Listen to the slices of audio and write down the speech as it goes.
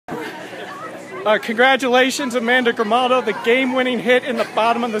Congratulations, Amanda Grimaldo, the game-winning hit in the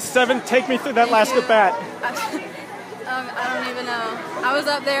bottom of the seventh. Take me through that last at bat. I don't even know. I was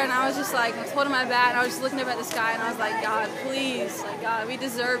up there and I was just like, I was holding my bat and I was just looking up at the sky and I was like, God, please, like God, we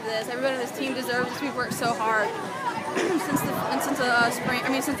deserve this. Everybody on this team deserves this. We've worked so hard since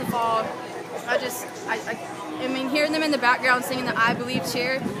the fall. I mean, hearing them in the background singing the "I Believe"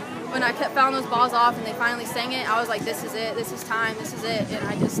 cheer, when I kept fouling those balls off and they finally sang it, I was like, this is it, this is time, this is it, and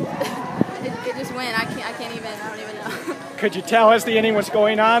I just, it just went. I don't even know. Could you tell as the inning was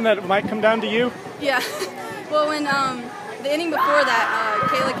going on that it might come down to you? Yeah. Well, when the inning before that,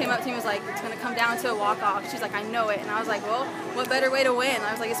 Kayla came up to me and was like, it's going to come down to a walk-off. She's like, I know it. And I was like, well, what better way to win?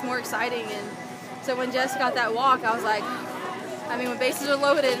 I was like, it's more exciting. And so when Jess got that walk, I was like, I mean, when bases are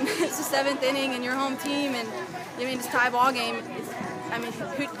loaded and it's the seventh inning and your home team and, I mean, it's a tie ball game, I mean,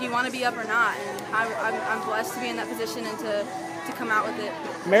 who, do you want to be up or not? And I'm blessed to be in that position and to come out with it.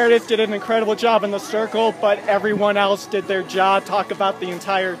 Meredith did an incredible job in the circle, but everyone else did their job. Talk about the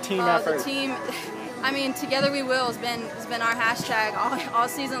entire team effort. The team, I mean, together we will has been our hashtag all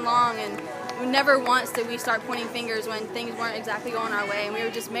season long, and we never once did we start pointing fingers when things weren't exactly going our way, and we were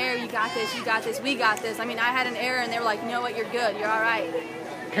just, Mary, you got this, we got this. I mean, I had an error, and they were like, you know what, you're good, you're all right.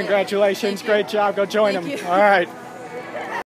 Congratulations, great job. Go join them. All right.